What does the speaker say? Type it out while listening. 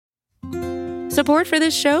Support for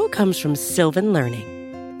this show comes from Sylvan Learning.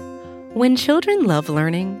 When children love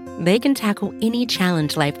learning, they can tackle any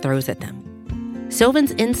challenge life throws at them.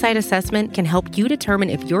 Sylvan's Insight Assessment can help you determine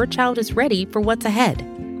if your child is ready for what's ahead.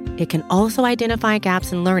 It can also identify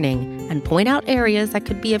gaps in learning and point out areas that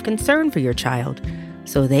could be of concern for your child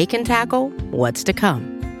so they can tackle what's to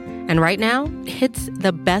come. And right now, it's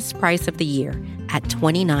the best price of the year at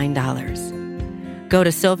 $29. Go to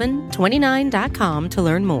sylvan29.com to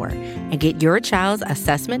learn more and get your child's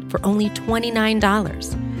assessment for only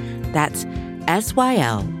 $29. That's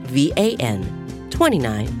SYLVAN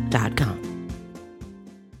 29.com.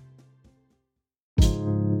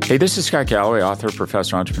 Hey, this is Scott Galloway, author,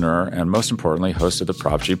 professor, entrepreneur, and most importantly, host of the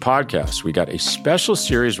Prop G podcast. We got a special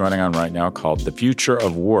series running on right now called The Future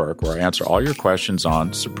of Work, where I answer all your questions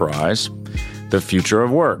on, surprise, the future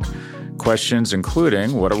of work. Questions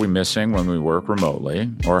including, what are we missing when we work remotely?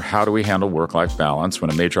 Or how do we handle work-life balance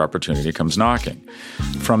when a major opportunity comes knocking?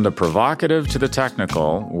 From the provocative to the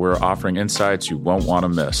technical, we're offering insights you won't want to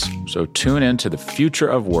miss. So tune in to The Future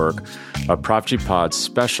of Work, a Prop G Pod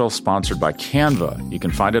special sponsored by Canva. You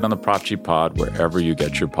can find it on the Prop G Pod wherever you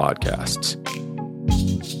get your podcasts.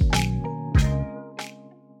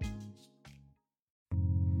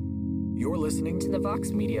 You're listening to the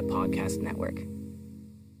Vox Media Podcast Network.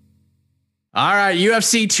 All right,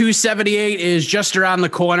 UFC 278 is just around the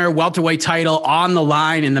corner. Welterweight title on the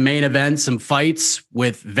line in the main event. Some fights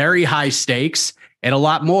with very high stakes and a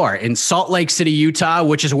lot more in Salt Lake City, Utah,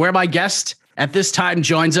 which is where my guest at this time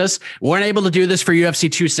joins us. We weren't able to do this for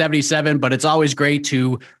UFC 277, but it's always great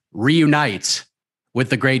to reunite with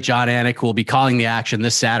the great Jon Anik, who will be calling the action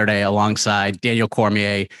this Saturday alongside Daniel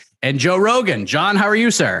Cormier and Joe Rogan. Jon, how are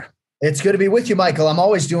you, sir? It's good to be with you, Michael. I'm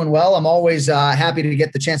always doing well. I'm always happy to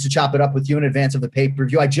get the chance to chop it up with you in advance of the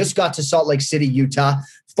pay-per-view. I just got to Salt Lake City, Utah.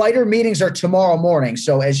 Fighter meetings are tomorrow morning.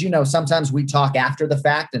 So as you know, sometimes we talk after the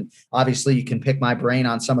fact, and obviously you can pick my brain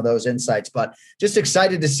on some of those insights, but just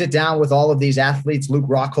excited to sit down with all of these athletes, Luke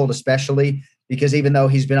Rockhold especially, because even though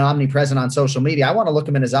he's been omnipresent on social media, I want to look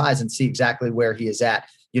him in his eyes and see exactly where he is at,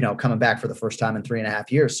 you know, coming back for the first time in 3.5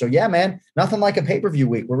 years. So yeah, man, nothing like a pay-per-view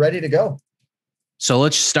week. We're ready to go. So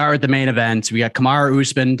let's start with the main event. We got Kamaru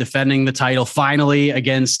Usman defending the title finally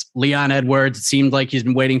against Leon Edwards. It seemed like he's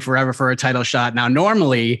been waiting forever for a title shot. Now,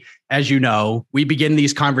 normally, as you know, we begin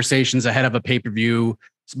these conversations ahead of a pay-per-view,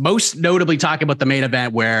 most notably talking about the main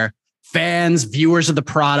event where fans, viewers of the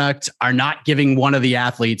product are not giving one of the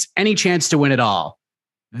athletes any chance to win at all.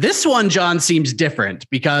 This one, Jon, seems different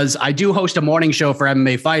because I do host a morning show for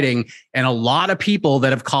MMA Fighting, and a lot of people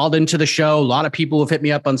that have called into the show, a lot of people who have hit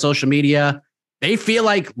me up on social media, they feel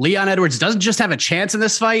like Leon Edwards doesn't just have a chance in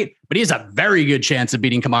this fight, but he has a very good chance of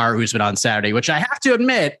beating Kamaru Usman on Saturday, which I have to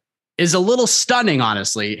admit is a little stunning,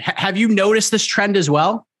 honestly. Have you noticed this trend as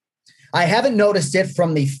well? I haven't noticed it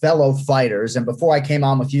from the fellow fighters. And before I came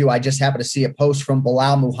on with you, I just happened to see a post from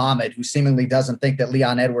Bilal Muhammad, who seemingly doesn't think that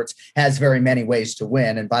Leon Edwards has very many ways to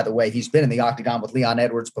win. And by the way, he's been in the octagon with Leon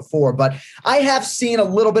Edwards before. But I have seen a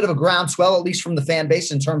little bit of a groundswell, at least from the fan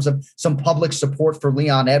base, in terms of some public support for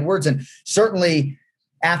Leon Edwards. And certainly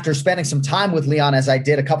after spending some time with Leon, as I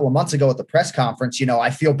did a couple of months ago at the press conference, you know,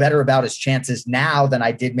 I feel better about his chances now than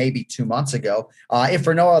I did maybe 2 months ago. If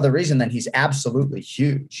for no other reason than he's absolutely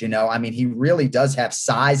huge. You know, I mean, he really does have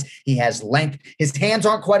size. He has length. His hands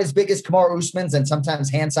aren't quite as big as Kamaru Usman's, and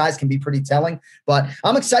sometimes hand size can be pretty telling. But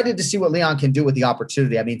I'm excited to see what Leon can do with the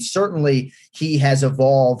opportunity. I mean, certainly he has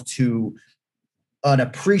evolved to an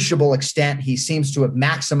appreciable extent. He seems to have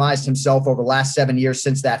maximized himself over the last 7 years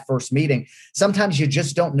since that first meeting. Sometimes you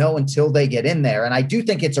just don't know until they get in there. And I do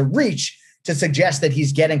think it's a reach to suggest that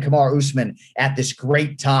he's getting Kamaru Usman at this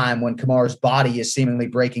great time when Kamaru's body is seemingly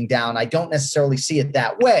breaking down. I don't necessarily see it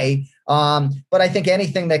that way. But I think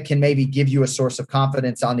anything that can maybe give you a source of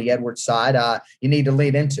confidence on the Edwards side, you need to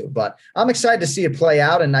lean into. But I'm excited to see it play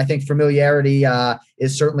out. And I think familiarity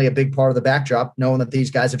is certainly a big part of the backdrop, knowing that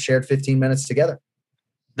these guys have shared 15 minutes together.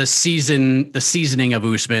 The seasoning of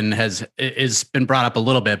Usman has been brought up a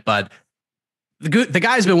little bit, but the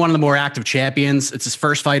guy's been one of the more active champions. It's his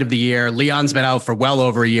first fight of the year. Leon's been out for well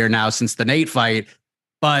over a year now since the Nate fight,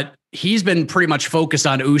 but he's been pretty much focused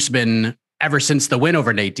on Usman ever since the win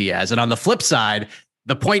over Nate Diaz. And on the flip side,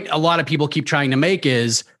 the point a lot of people keep trying to make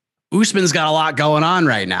is Usman's got a lot going on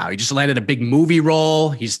right now. He just landed a big movie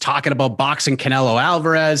role. He's talking about boxing Canelo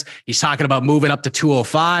Alvarez. He's talking about moving up to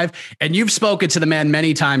 205. And you've spoken to the man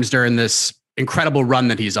many times during this incredible run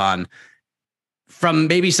that he's on. From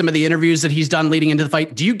maybe some of the interviews that he's done leading into the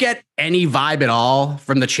fight, do you get any vibe at all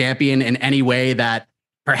from the champion in any way that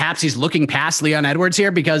perhaps he's looking past Leon Edwards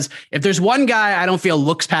here? Because if there's one guy I don't feel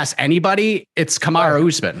looks past anybody, it's Kamaru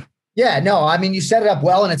Usman. Yeah, no, I mean, you set it up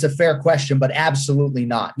well, and it's a fair question, but absolutely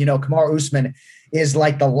not. Kamaru Usman is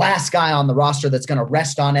like the last guy on the roster that's going to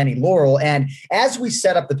rest on any laurel. And as we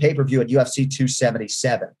set up the pay-per-view at UFC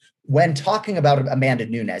 277, when talking about Amanda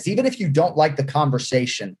Nunes, even if you don't like the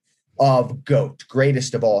conversation of GOAT,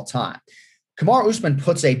 greatest of all time, Kamaru Usman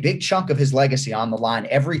puts a big chunk of his legacy on the line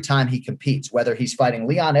every time he competes, whether he's fighting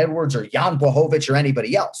Leon Edwards or Jan Blachowicz or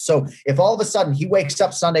anybody else. So if all of a sudden he wakes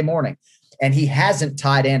up Sunday morning and he hasn't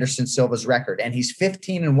tied Anderson Silva's record, and he's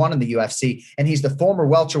 15-1 in the UFC, and he's the former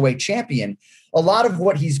welterweight champion, a lot of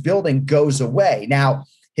what he's building goes away. Now,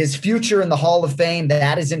 his future in the Hall of Fame,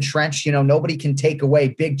 that is entrenched. Nobody can take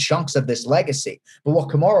away big chunks of this legacy. But what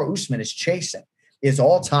Kamaru Usman is chasing is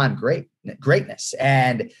all-time greatness.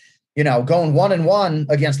 And, going 1-1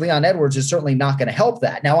 against Leon Edwards is certainly not going to help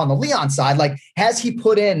that. Now, on the Leon side, has he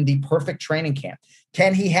put in the perfect training camp?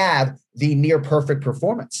 Can he have the near perfect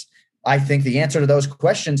performance? I think the answer to those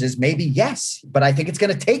questions is maybe yes, but I think it's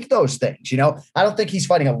going to take those things. I don't think he's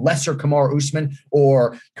fighting a lesser Kamaru Usman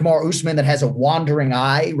or Kamaru Usman that has a wandering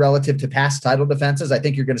eye relative to past title defenses. I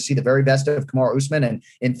think you're going to see the very best of Kamaru Usman and,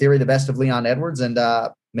 in theory, the best of Leon Edwards, and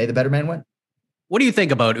may the better man win. What do you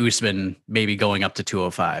think about Usman maybe going up to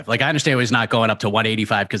 205? I understand he's not going up to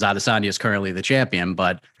 185 because Adesanya is currently the champion,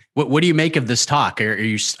 but what do you make of this talk? Are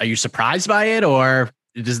you surprised by it, or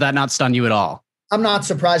does that not stun you at all? I'm not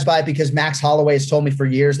surprised by it because Max Holloway has told me for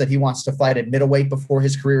years that he wants to fight at middleweight before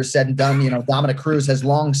his career is said and done. Dominic Cruz has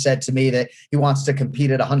long said to me that he wants to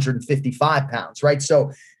compete at 155 pounds, right?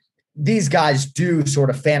 So these guys do sort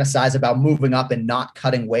of fantasize about moving up and not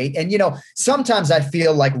cutting weight. And, sometimes I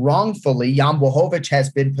feel like wrongfully, Jan Blachowicz has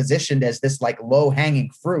been positioned as this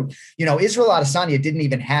low-hanging fruit. Israel Adesanya didn't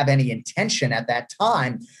even have any intention at that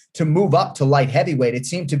time to move up to light heavyweight. It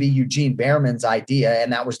seemed to be Eugene Behrman's idea,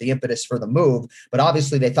 and that was the impetus for the move. But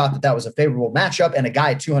obviously they thought that was a favorable matchup and a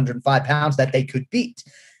guy at 205 pounds that they could beat.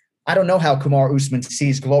 I don't know how Kamaru Usman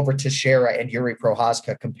sees Glover Teixeira and Yuri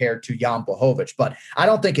Prochazka compared to Jan Blachowicz, but I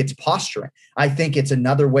don't think it's posturing. I think it's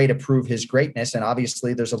another way to prove his greatness. And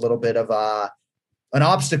obviously there's a little bit of an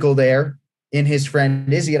obstacle there in his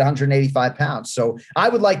friend Izzy at 185 pounds. So I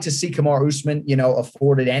would like to see Kamaru Usman,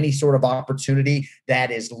 afforded any sort of opportunity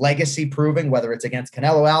that is legacy proving, whether it's against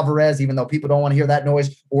Canelo Alvarez, even though people don't want to hear that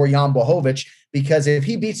noise, or Jan Blachowicz, because if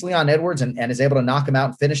he beats Leon Edwards and is able to knock him out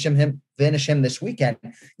and finish him this weekend,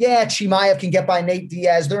 yeah, Chimaev can get by Nate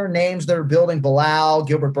Diaz. There are names that are building. Bilal,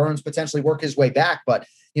 Gilbert Burns potentially work his way back, but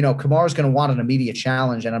Kamaru's going to want an immediate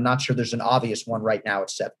challenge, and I'm not sure there's an obvious one right now at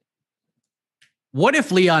 7. What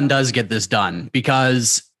if Leon does get this done?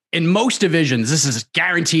 Because in most divisions, this is a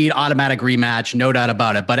guaranteed automatic rematch, no doubt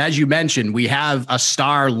about it. But as you mentioned, we have a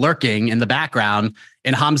star lurking in the background,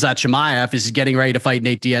 and Khamzat Chimaev is getting ready to fight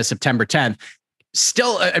Nate Diaz September 10th.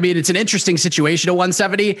 Still, I mean, it's an interesting situation at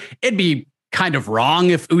 170. It'd be kind of wrong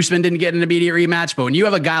if Usman didn't get an immediate rematch. But when you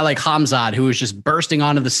have a guy like Khamzat who is just bursting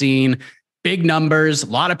onto the scene, big numbers, a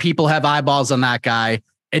lot of people have eyeballs on that guy,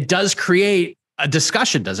 it does create a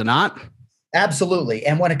discussion, does it not? Absolutely.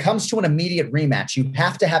 And when it comes to an immediate rematch, you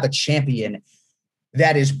have to have a champion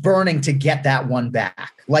that is burning to get that one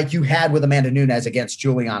back, like you had with Amanda Nunes against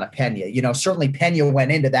Juliana Pena. Certainly Pena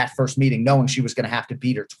went into that first meeting knowing she was going to have to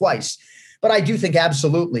beat her twice. But I do think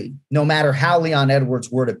absolutely, no matter how Leon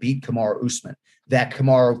Edwards were to beat Kamaru Usman, that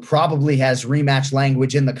Kamaru probably has rematch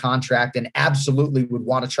language in the contract and absolutely would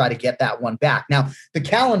want to try to get that one back. Now, the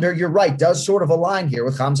calendar, you're right, does sort of align here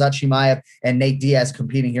with Khamzat Chimaev and Nate Diaz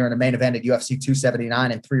competing here in a main event at UFC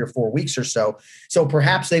 279 in 3 or 4 weeks or so. So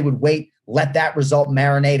perhaps they would wait, let that result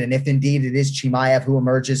marinate. And if indeed it is Chimaev who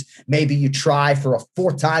emerges, maybe you try for a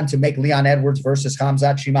 4th time to make Leon Edwards versus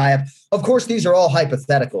Khamzat Chimaev. Of course, these are all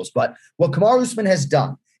hypotheticals, but what Kamaru Usman has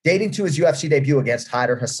done, dating to his UFC debut against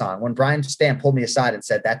Haider Hassan, when Brian Stamp pulled me aside and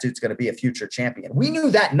said, that dude's going to be a future champion. We knew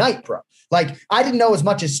that night, bro. I didn't know as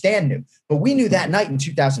much as Stan knew, but we knew that night in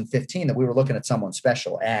 2015 that we were looking at someone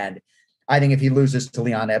special. And I think if he loses to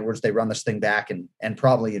Leon Edwards, they run this thing back and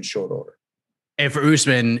probably in short order. If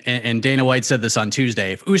Usman, and Dana White said this on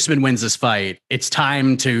Tuesday, if Usman wins this fight, it's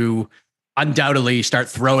time to undoubtedly start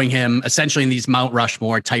throwing him essentially in these Mount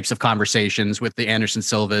Rushmore types of conversations with the Anderson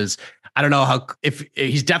Silvas. I don't know if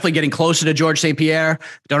he's definitely getting closer to George St. Pierre.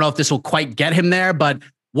 Don't know if this will quite get him there, but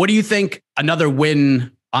what do you think another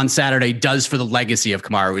win on Saturday does for the legacy of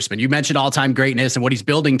Kamaru Usman? You mentioned all-time greatness and what he's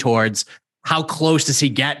building towards. How close does he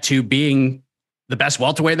get to being the best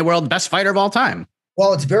welterweight in the world, the best fighter of all time?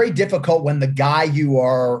 Well, it's very difficult when the guy you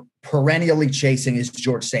are perennially chasing is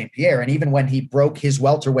Georges St-Pierre. And even when he broke his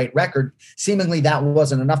welterweight record, seemingly that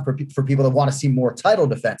wasn't enough for people that want to see more title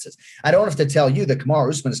defenses. I don't have to tell you that Kamaru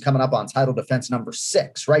Usman is coming up on title defense number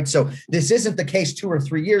 6, right? So this isn't the case 2 or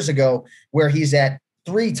 3 years ago where he's at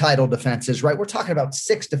 3 title defenses, right? We're talking about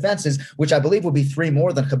 6 defenses, which I believe will be 3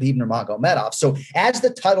 more than Khabib Nurmagomedov. So as the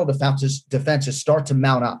title defenses start to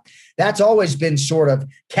mount up, that's always been sort of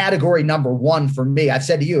category number 1 for me. I've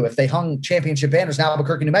said to you, if they hung championship banners in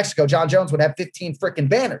Albuquerque, New Mexico, John Jones would have 15 freaking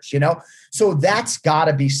banners, So that's got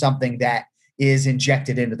to be something that is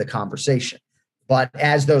injected into the conversation. But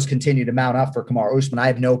as those continue to mount up for Kamaru Usman, I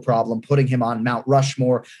have no problem putting him on Mount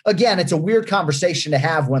Rushmore. Again, it's a weird conversation to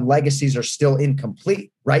have when legacies are still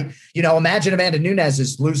incomplete, right? Imagine Amanda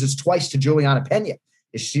Nunes loses twice to Juliana Pena.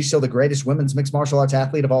 Is she still the greatest women's mixed martial arts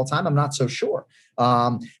athlete of all time? I'm not so sure.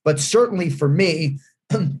 But certainly for me,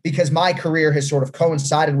 because my career has sort of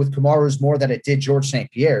coincided with Kamaru's more than it did Georges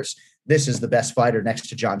St-Pierre's, this is the best fighter next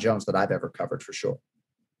to John Jones that I've ever covered for sure.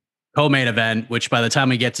 Co-main event, which by the time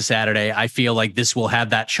we get to Saturday, I feel like this will have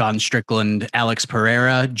that Sean Strickland, Alex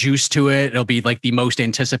Pereira juice to it. It'll be like the most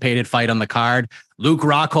anticipated fight on the card. Luke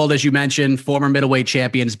Rockhold, as you mentioned, former middleweight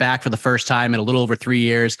champion, is back for the first time in a little over 3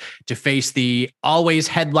 years to face the always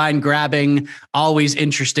headline grabbing, always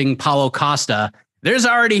interesting Paulo Costa. There's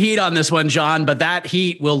already heat on this one, John, but that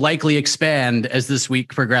heat will likely expand as this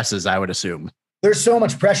week progresses, I would assume. There's so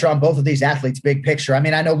much pressure on both of these athletes, big picture. I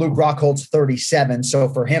mean, I know Luke Rockhold's 37, so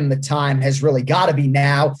for him, the time has really got to be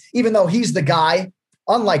now, even though he's the guy,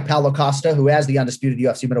 unlike Paulo Costa, who has the undisputed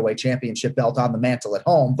UFC middleweight championship belt on the mantle at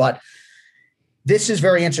home. But this is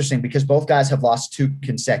very interesting because both guys have lost 2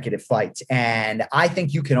 consecutive fights. And I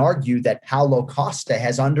think you can argue that Paulo Costa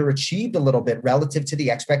has underachieved a little bit relative to the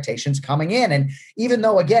expectations coming in. And even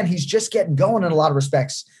though, again, he's just getting going in a lot of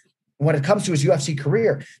respects, when it comes to his UFC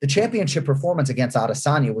career, the championship performance against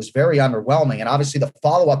Adesanya was very underwhelming. And obviously the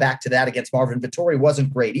follow-up act to that against Marvin Vettori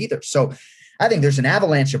wasn't great either. So I think there's an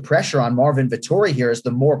avalanche of pressure on Marvin Vettori here as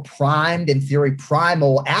the more primed, in theory,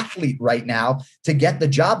 primal athlete right now to get the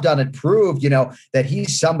job done and prove, that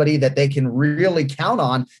he's somebody that they can really count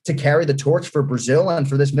on to carry the torch for Brazil and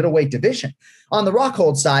for this middleweight division. On the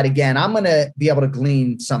Rockhold side, again, I'm going to be able to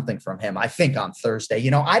glean something from him, I think, on Thursday.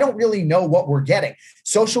 I don't really know what we're getting.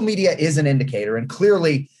 Social media is an indicator, and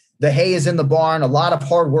clearly the hay is in the barn. A lot of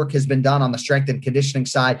hard work has been done on the strength and conditioning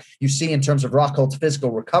side. You see in terms of Rockhold's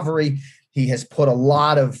physical recovery, he has put a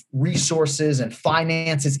lot of resources and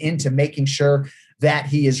finances into making sure that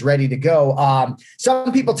he is ready to go.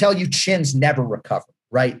 Some people tell you chins never recover,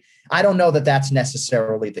 right? I don't know that that's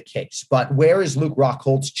necessarily the case, but where is Luke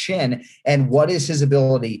Rockhold's chin and what is his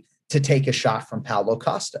ability to take a shot from Paulo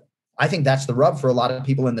Costa? I think that's the rub for a lot of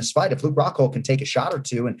people in this fight. If Luke Rockhold can take a shot or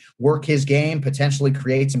two and work his game, potentially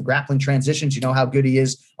create some grappling transitions, you know how good he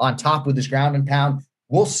is on top with his ground and pound,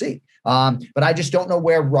 we'll see. But I just don't know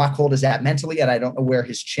where Rockhold is at mentally, and I don't know where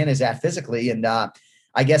his chin is at physically. And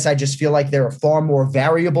I guess I just feel like there are far more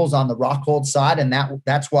variables on the Rockhold side, and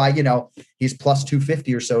that's why, he's plus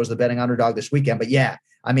 250 or so as the betting underdog this weekend. But yeah,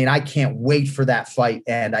 I mean, I can't wait for that fight.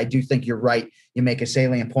 And I do think you're right. You make a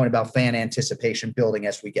salient point about fan anticipation building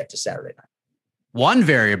as we get to Saturday night. One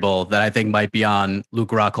variable that I think might be on Luke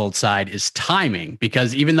Rockhold's side is timing,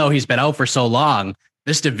 because even though he's been out for so long,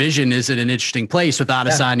 this division is in an interesting place with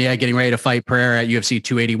Adesanya getting ready to fight Pereira at UFC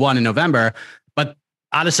 281 in November. But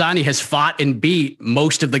Adesanya has fought and beat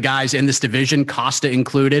most of the guys in this division, Costa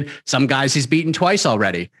included. Some guys he's beaten twice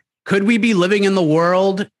already. Could we be living in the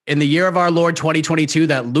world in the year of our Lord 2022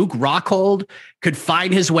 that Luke Rockhold could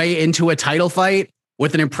find his way into a title fight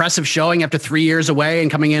with an impressive showing after 3 years away and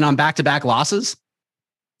coming in on back-to-back losses?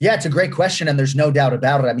 Yeah, it's a great question, and there's no doubt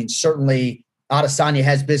about it. I mean, certainly Adesanya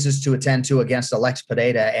has business to attend to against Alex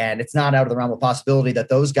Pereira, and it's not out of the realm of possibility that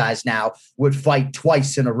those guys now would fight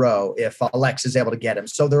twice in a row if Alex is able to get him.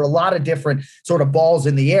 So there are a lot of different sort of balls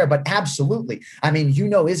in the air, but absolutely. I mean,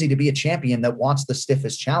 Izzy to be a champion that wants the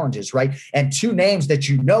stiffest challenges, right? And 2 names that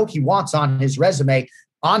he wants on his resume,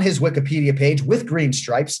 on his Wikipedia page with green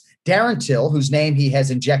stripes, Darren Till, whose name he has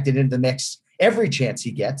injected into the mix every chance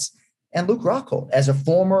he gets, and Luke Rockhold as a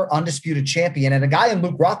former undisputed champion, and a guy in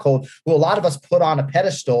Luke Rockhold who a lot of us put on a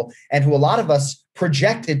pedestal and who a lot of us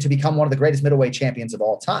projected to become one of the greatest middleweight champions of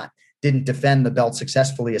all time. Didn't defend the belt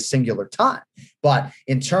successfully a singular time. But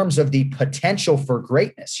in terms of the potential for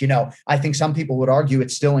greatness, I think some people would argue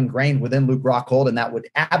it's still ingrained within Luke Rockhold, and that would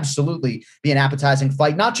absolutely be an appetizing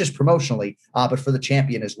fight, not just promotionally, but for the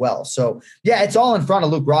champion as well. So yeah, it's all in front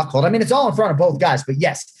of Luke Rockhold. I mean, it's all in front of both guys, but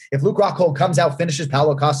yes, if Luke Rockhold comes out, finishes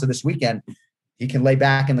Paulo Costa this weekend, he can lay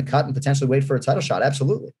back in the cut and potentially wait for a title shot.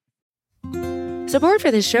 Absolutely. Support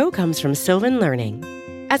for this show comes from Sylvan Learning.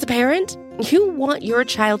 As a parent, you want your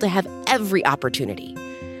child to have every opportunity,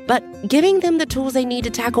 but giving them the tools they need to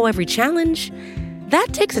tackle every challenge,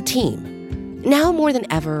 that takes a team. Now more than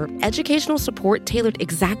ever, educational support tailored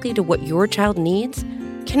exactly to what your child needs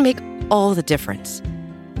can make all the difference.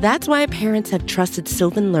 That's why parents have trusted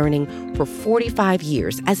Sylvan Learning for 45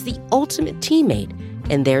 years as the ultimate teammate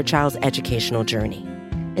in their child's educational journey,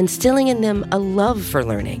 instilling in them a love for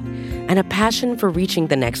learning and a passion for reaching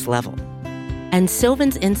the next level. And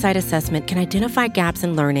Sylvan's Insight Assessment can identify gaps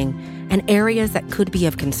in learning and areas that could be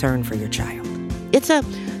of concern for your child. It's a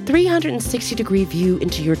 360-degree view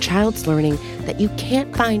into your child's learning that you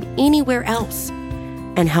can't find anywhere else,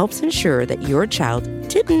 and helps ensure that your child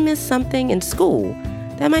didn't miss something in school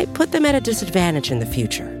that might put them at a disadvantage in the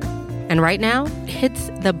future. And right now,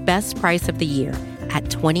 it's the best price of the year at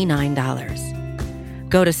 $29.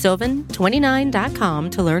 Go to sylvan29.com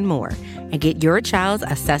to learn more and get your child's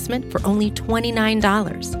assessment for only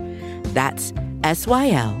 $29. That's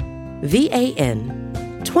SYLVAN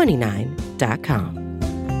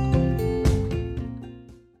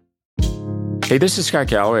 29.com. Hey, this is Scott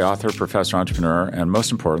Galloway, author, professor, entrepreneur, and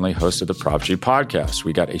most importantly, host of the Prop G podcast.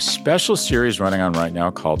 We got a special series running on right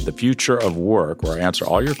now called The Future of Work, where I answer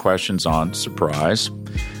all your questions on, surprise,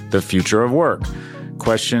 the future of work.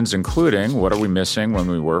 Questions including, what are we missing when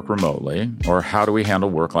we work remotely? Or how do we handle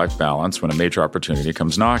work-life balance when a major opportunity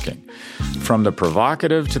comes knocking? From the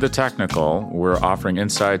provocative to the technical, we're offering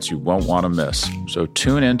insights you won't want to miss. So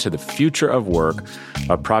tune in to The Future of Work,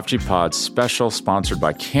 a Prop G Pod special sponsored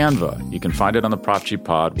by Canva. You can find it on the Prop G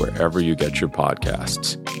Pod wherever you get your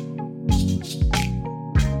podcasts.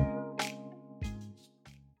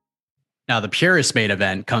 Now, the purest main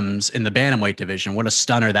event comes in the bantamweight division. What a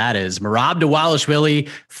stunner that is. Merab Dvalishvili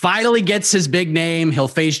finally gets his big name. He'll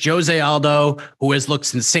face Jose Aldo, who has looked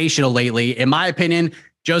sensational lately. In my opinion,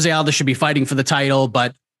 Jose Aldo should be fighting for the title,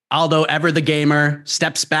 but Aldo, ever the gamer,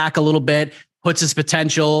 steps back a little bit, puts his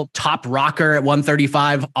potential top rocker at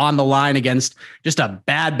 135 on the line against just a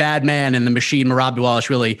bad man in the machine, Merab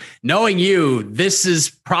Dvalishvili. Knowing you, this is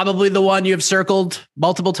probably the one you have circled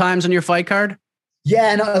multiple times on your fight card?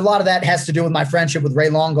 Yeah, and a lot of that has to do with my friendship with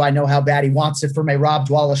Ray Longo. I know how bad he wants it for Merab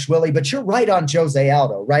Dvalishvili, but you're right on Jose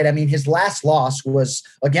Aldo, right? I mean, his last loss was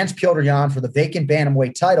against Petr Yan for the vacant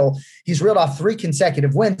bantamweight title. He's reeled off 3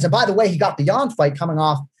 consecutive wins. And by the way, he got the Yan fight coming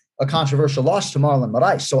off a controversial loss to Marlon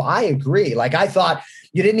Moraes. So I agree. Like, I thought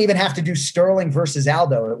you didn't even have to do Sterling versus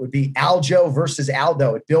Aldo. It would be Aljo versus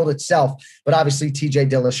Aldo. It billed itself. But obviously,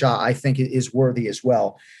 TJ Dillashaw, I think, is worthy as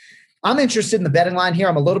well. I'm interested in the betting line here.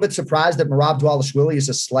 I'm a little bit surprised that Merab Dvalishvili is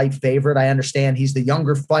a slight favorite. I understand he's the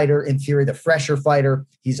younger fighter, in theory, the fresher fighter.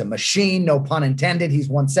 He's a machine, no pun intended. He's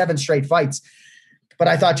won 7 straight fights. But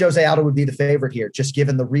I thought Jose Aldo would be the favorite here, just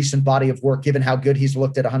given the recent body of work, given how good he's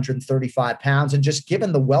looked at 135 pounds, and just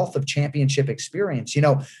given the wealth of championship experience. You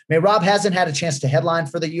know, Merab hasn't had a chance to headline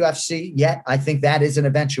for the UFC yet. I think that is an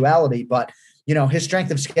eventuality, but you know, his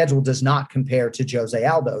strength of schedule does not compare to Jose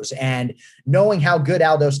Aldo's. And knowing how good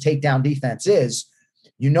Aldo's takedown defense is,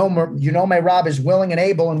 Merab is willing and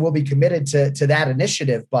able and will be committed to that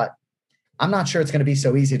initiative, but I'm not sure it's going to be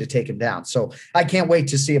so easy to take him down. So I can't wait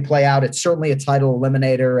to see it play out. It's certainly a title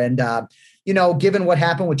eliminator. And, given what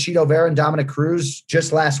happened with Chito Vera and Dominic Cruz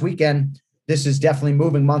just last weekend, this is definitely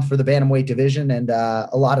moving month for the bantamweight division, and a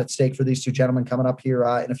lot at stake for these two gentlemen coming up here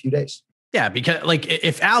in a few days. Yeah, because like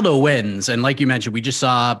if Aldo wins, and like you mentioned, we just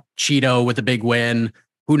saw Chito with a big win.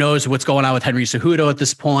 Who knows what's going on with Henry Cejudo at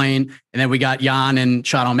this point? And then we got Yan and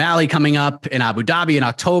Sean O'Malley coming up in Abu Dhabi in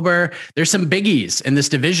October. There's some biggies in this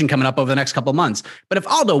division coming up over the next couple of months. But if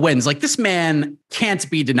Aldo wins, like, this man can't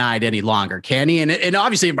be denied any longer, can he? And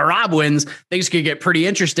obviously if Merab wins, things could get pretty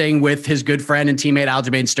interesting with his good friend and teammate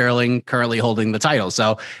Aljamain Sterling currently holding the title.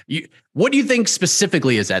 So what do you think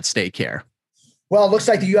specifically is at stake here? Well, it looks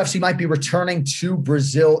like the UFC might be returning to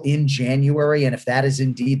Brazil in January. And if that is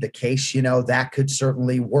indeed the case, that could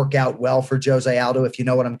certainly work out well for Jose Aldo, if you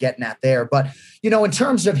know what I'm getting at there. But, in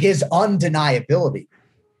terms of his undeniability,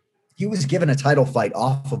 he was given a title fight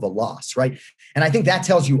off of a loss, right? And I think that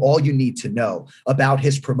tells you all you need to know about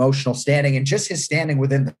his promotional standing and just his standing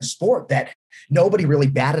within the sport, that nobody really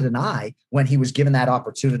batted an eye when he was given that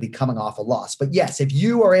opportunity coming off a loss. But yes, if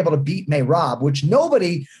you are able to beat Merab, which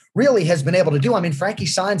nobody really has been able to do. I mean, Frankie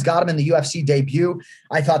Saenz got him in the UFC debut.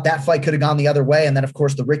 I thought that fight could have gone the other way. And then, of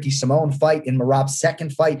course, the Ricky Simone fight in Merab's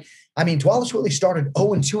second fight. I mean, Dvalishvili started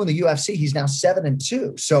 0-2 in the UFC. He's now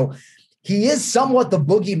 7-2. So he is somewhat the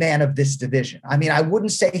boogeyman of this division. I mean, I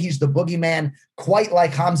wouldn't say he's the boogeyman quite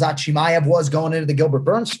like Khamzat Chimaev was going into the Gilbert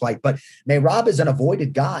Burns fight, but Merab is an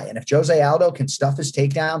avoided guy. And if Jose Aldo can stuff his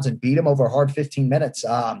takedowns and beat him over a hard 15 minutes,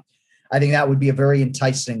 I think that would be a very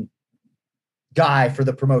enticing guy for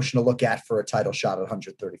the promotion to look at for a title shot at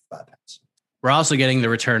 135 pounds. We're also getting the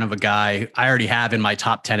return of a guy I already have in my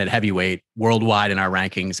top 10 at heavyweight worldwide in our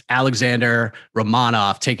rankings. Alexander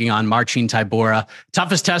Romanov taking on Marcin Tybura.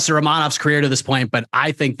 Toughest test of Romanov's career to this point, but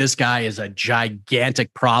I think this guy is a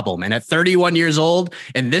gigantic problem. And at 31 years old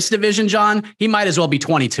in this division, John, he might as well be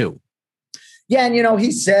 22. Yeah, and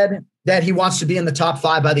he said that he wants to be in the top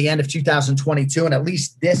 5 by the end of 2022, and at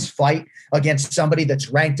least this fight against somebody that's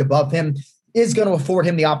ranked above him is going to afford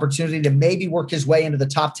him the opportunity to maybe work his way into the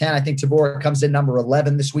top 10. I think Tybura comes in number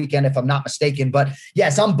 11 this weekend, if I'm not mistaken. But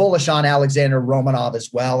yes, I'm bullish on Alexander Romanov as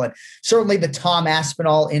well. And certainly the Tom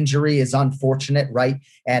Aspinall injury is unfortunate, right?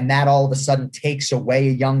 And that all of a sudden takes away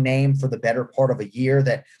a young name for the better part of a year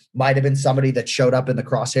that might have been somebody that showed up in the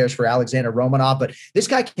crosshairs for Alexander Romanov. But this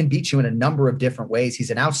guy can beat you in a number of different ways.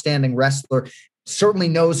 He's an outstanding wrestler. Certainly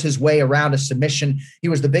knows his way around a submission. He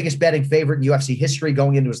was the biggest betting favorite in UFC history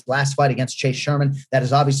going into his last fight against Chase Sherman. That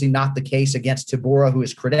is obviously not the case against Tybura, who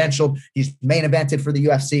is credentialed. He's main evented for the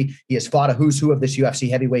UFC. He has fought a who's who of this UFC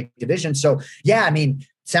heavyweight division. So yeah, I mean,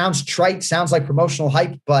 sounds trite, sounds like promotional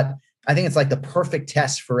hype, but I think it's like the perfect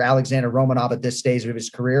test for Alexander Romanov at this stage of his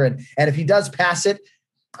career. And if he does pass it,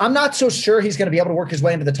 I'm not so sure he's going to be able to work his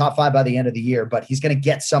way into the top 5 by the end of the year, but he's going to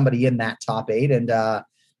get somebody in that top 8 and,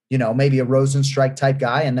 maybe a Rosenstrike type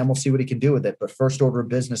guy, and then we'll see what he can do with it. But first order of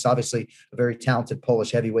business, obviously a very talented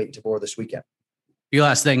Polish heavyweight in Tybura this weekend. Few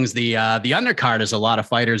last things. The undercard has a lot of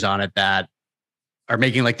fighters on it that are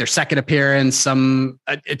making like their second appearance. Some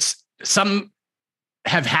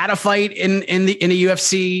have had a fight in the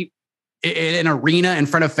UFC in an arena in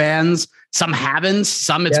front of fans. Some haven't.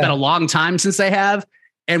 Some it's been a long time since they have.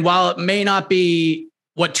 And while it may not be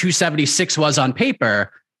what 276 was on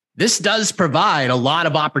paper, this does provide a lot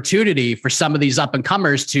of opportunity for some of these up and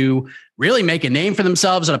comers to really make a name for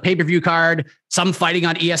themselves on a pay-per-view card, some fighting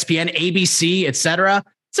on ESPN, ABC, etc.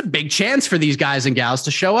 It's a big chance for these guys and gals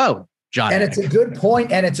to show out, John. And it's a good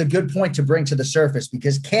point. And it's a good point to bring to the surface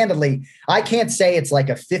because candidly, I can't say it's like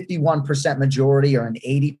a 51% majority or an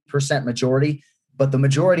 80% majority, but the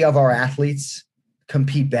majority of our athletes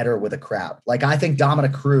compete better with a crowd. Like I think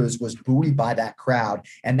Dominic Cruz was buoyed by that crowd,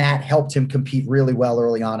 and that helped him compete really well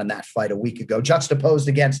early on in that fight a week ago, juxtaposed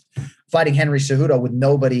against fighting Henry Cejudo with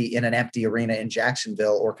nobody in an empty arena in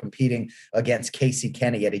Jacksonville or competing against Casey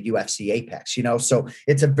Kenny at a UFC Apex, so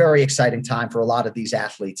it's a very exciting time for a lot of these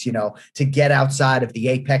athletes, to get outside of the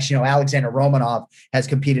Apex. Alexander Romanov has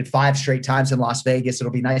competed 5 straight times in Las Vegas.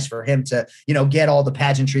 It'll be nice for him to, get all the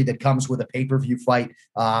pageantry that comes with a pay-per-view fight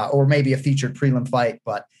or maybe a featured prelim fight,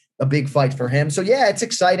 but a big fight for him. So yeah, it's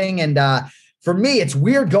exciting. And for me, it's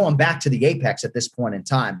weird going back to the Apex at this point in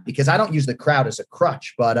time because I don't use the crowd as a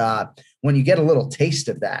crutch, but when you get a little taste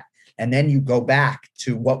of that and then you go back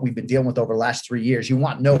to what we've been dealing with over the last 3 years, you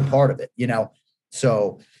want no part of it,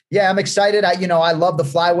 So yeah, I'm excited. I love the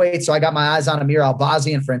flyweight. So I got my eyes on Amir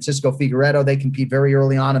Albazi and Francisco Figueiredo. They compete very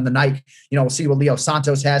early on in the night. We'll see what Leo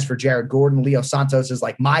Santos has for Jared Gordon. Leo Santos is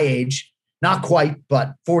like my age. Not quite,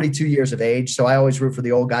 but 42 years of age. So I always root for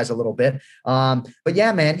the old guys a little bit. But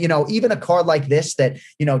yeah, man, even a card like this that,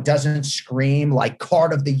 doesn't scream like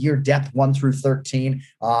card of the year depth 1 through 13.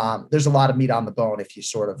 There's a lot of meat on the bone if you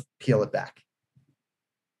sort of peel it back.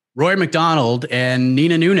 Rory McDonald and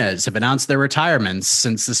Nina Nunes have announced their retirements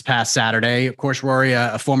since this past Saturday. Of course, Rory,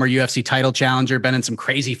 a former UFC title challenger, been in some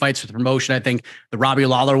crazy fights with the promotion. I think the Robbie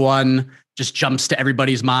Lawler one just jumps to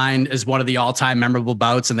everybody's mind as one of the all-time memorable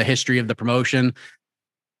bouts in the history of the promotion.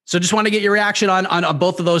 So just want to get your reaction on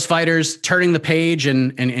both of those fighters turning the page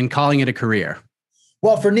and calling it a career.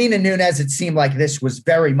 Well, for Nina Nunes, it seemed like this was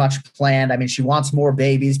very much planned. I mean, she wants more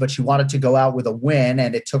babies, but she wanted to go out with a win,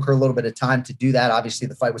 and it took her a little bit of time to do that. Obviously,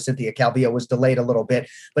 the fight with Cynthia Calvillo was delayed a little bit,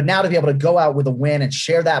 but now to be able to go out with a win and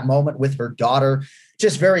share that moment with her daughter,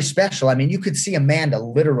 just very special. I mean, you could see Amanda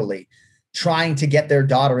literally trying to get their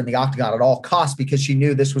daughter in the octagon at all costs because she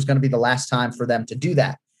knew this was going to be the last time for them to do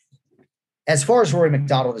that. As far as Rory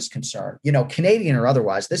McDonald is concerned, Canadian or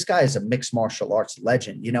otherwise, this guy is a mixed martial arts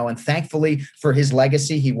legend, and thankfully for his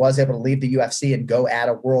legacy, he was able to leave the UFC and go at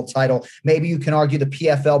a world title. Maybe you can argue the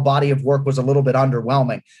PFL body of work was a little bit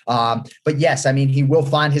underwhelming. But yes, I mean, he will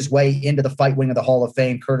find his way into the fight wing of the Hall of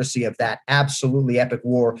Fame, courtesy of that absolutely epic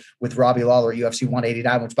war with Robbie Lawler at UFC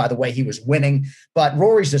 189, which, by the way, he was winning. But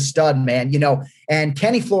Rory's a stud, man, and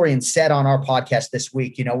Kenny Florian said on our podcast this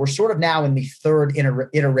week, we're sort of now in the third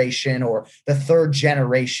iteration or the third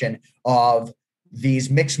generation of these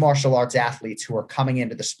mixed martial arts athletes who are coming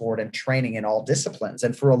into the sport and training in all disciplines.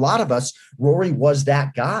 And for a lot of us, Rory was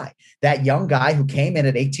that guy, that young guy who came in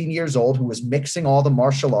at 18 years old, who was mixing all the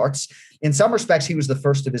martial arts. In some respects, he was the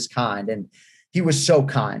first of his kind. And he was so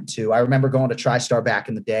kind too. I remember going to TriStar back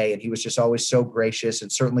in the day, and he was just always so gracious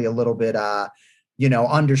and certainly a little bit,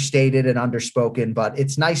 understated and underspoken. But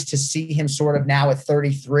it's nice to see him sort of now at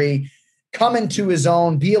 33 come into his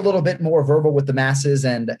own, be a little bit more verbal with the masses.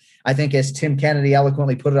 And I think, as Tim Kennedy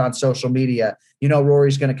eloquently put it on social media,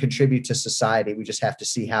 Rory's going to contribute to society. We just have to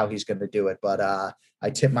see how he's going to do it. But I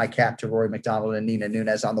tip my cap to Rory McDonald and Nina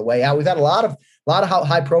Nunes on the way out. We've had a lot of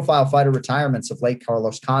high profile fighter retirements of late.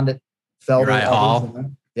 Carlos Condit, Felder, Uriah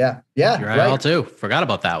Hall. Yeah. Uriah Hall too. Forgot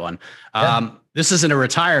about that one. This isn't a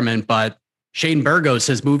retirement, but Shane Burgos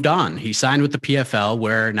has moved on. He signed with the PFL,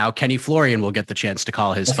 where now Kenny Florian will get the chance to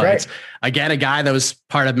call his fights. Right. Again, a guy that was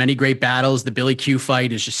part of many great battles. The Billy Q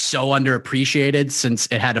fight is just so underappreciated since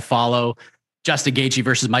it had to follow Justin Gaethje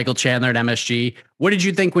versus Michael Chandler at MSG. What did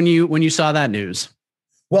you think when you saw that news?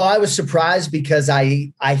 Well, I was surprised because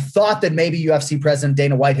I thought that maybe UFC president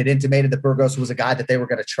Dana White had intimated that Burgos was a guy that they were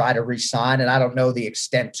going to try to re-sign, and I don't know the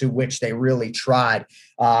extent to which they really tried.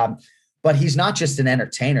 But he's not just an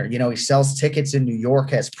entertainer. He sells tickets in New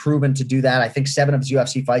York, has proven to do that. I think 7 of his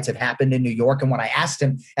UFC fights have happened in New York. And when I asked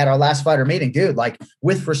him at our last fighter meeting, dude,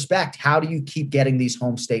 with respect, how do you keep getting these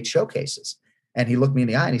home state showcases? And he looked me in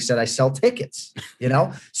the eye and he said, I sell tickets,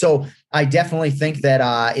 So I definitely think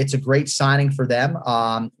that it's a great signing for them.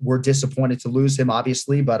 We're disappointed to lose him,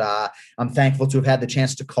 obviously, but I'm thankful to have had the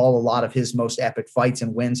chance to call a lot of his most epic fights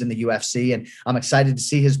and wins in the UFC. And I'm excited to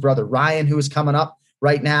see his brother Ryan, who is coming up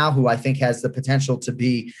right now, who I think has the potential to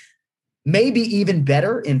be maybe even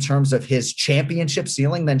better in terms of his championship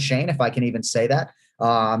ceiling than Shane, if I can even say that.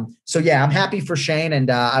 So yeah, I'm happy for Shane, and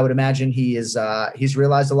I would imagine he's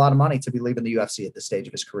realized a lot of money to be leaving the UFC at this stage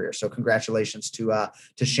of his career. So congratulations to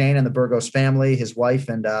Shane and the Burgos family, his wife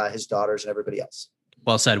and his daughters and everybody else.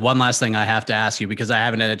 Well said. One last thing I have to ask you, because I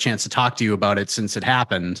haven't had a chance to talk to you about it since it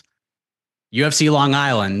happened. UFC Long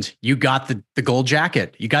Island, you got the gold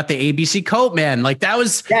jacket. You got the ABC coat, man. That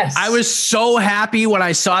was, yes. I was so happy when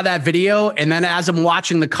I saw that video. And then as I'm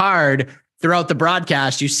watching the card throughout the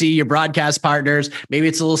broadcast, you see your broadcast partners. Maybe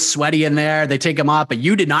it's a little sweaty in there. They take them off, but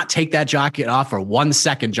you did not take that jacket off for 1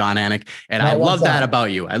 second, Jon Anik. And I love that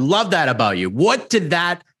about you. I love that about you. What did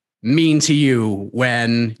that mean to you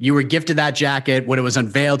when you were gifted that jacket, when it was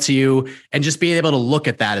unveiled to you, and just being able to look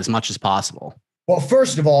at that as much as possible? Well,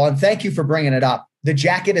 first of all, and thank you for bringing it up, the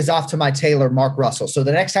jacket is off to my tailor, Mark Russell. So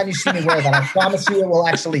the next time you see me wear that, I promise you it will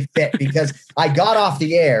actually fit, because I got off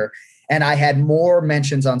the air and I had more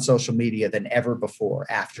mentions on social media than ever before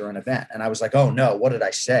after an event. And I was like, oh no, what did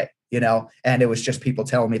I say? And it was just people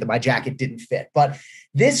telling me that my jacket didn't fit. But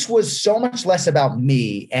this was so much less about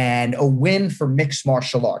me and a win for mixed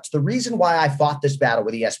martial arts. The reason why I fought this battle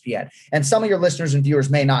with ESPN, and some of your listeners and viewers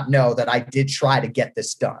may not know that I did try to get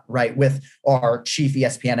this done, right, with our chief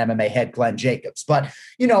ESPN MMA head, Glenn Jacobs. But,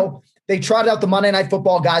 they trotted out the Monday Night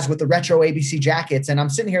Football guys with the retro ABC jackets. And I'm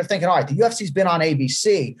sitting here thinking, all right, the UFC's been on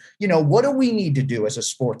ABC. What do we need to do as a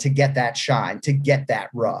sport to get that shine, to get that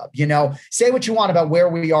rub? Say what you want about where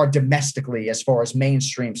we are domestically as far as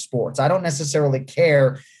mainstream sports. I don't necessarily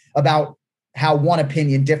care about how one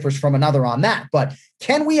opinion differs from another on that, but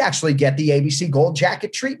can we actually get the ABC gold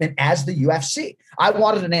jacket treatment as the UFC? I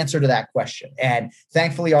wanted an answer to that question. And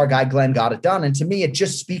thankfully our guy Glenn got it done. And to me, it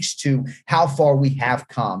just speaks to how far we have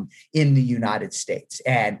come in the United States.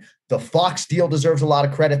 And the Fox deal deserves a lot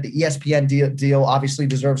of credit. The ESPN deal obviously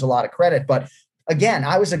deserves a lot of credit. But again,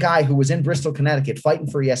 I was a guy who was in Bristol, Connecticut, fighting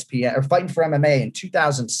for ESPN or fighting for MMA in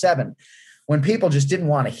 2007. When people just didn't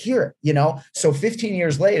want to hear it, So 15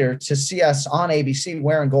 years later, to see us on ABC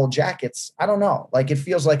wearing gold jackets, I don't know. It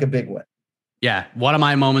feels like a big win. Yeah, one of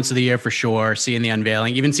my moments of the year for sure, seeing the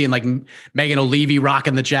unveiling, even seeing Megan O'Leary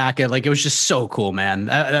rocking the jacket. It was just so cool, man.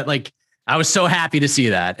 I was so happy to see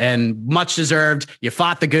that, and much deserved. You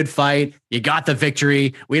fought the good fight. You got the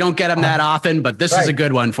victory. We don't get them that often, but this is a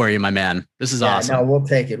good one for you, my man. This is awesome. No, we'll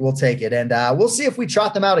take it. We'll take it. And we'll see if we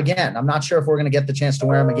trot them out again. I'm not sure if we're going to get the chance to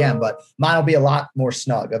wear them again, but mine will be a lot more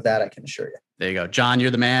snug. Of that, I can assure you. There you go. Jon,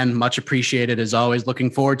 you're the man. Much appreciated as always.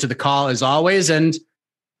 Looking forward to the call as always, and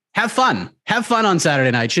have fun. Have fun on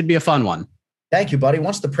Saturday night. Should be a fun one. Thank you, buddy.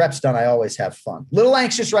 Once the prep's done, I always have fun. Little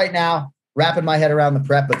anxious right now, wrapping my head around the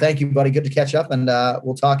prep, but thank you, buddy. Good to catch up, and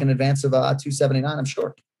we'll talk in advance of 279, I'm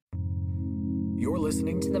sure. You're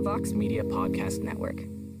listening to the Vox Media Podcast Network.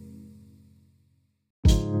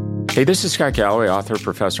 Hey, this is Scott Galloway, author,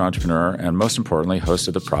 professor, entrepreneur, and most importantly, host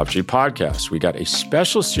of the Prop G podcast. We got a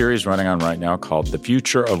special series running on right now called The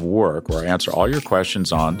Future of Work, where I answer all your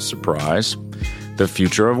questions on, surprise, the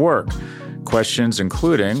future of work. Questions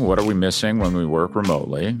including, what are we missing when we work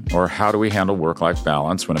remotely? Or how do we handle work-life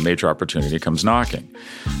balance when a major opportunity comes knocking?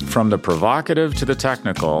 From the provocative to the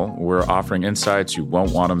technical, we're offering insights you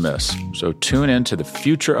won't want to miss. So tune in to The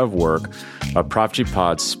Future of Work, a Prop G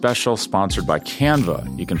Pod special sponsored by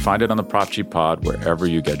Canva. You can find it on the Prop G Pod wherever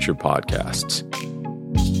you get your podcasts.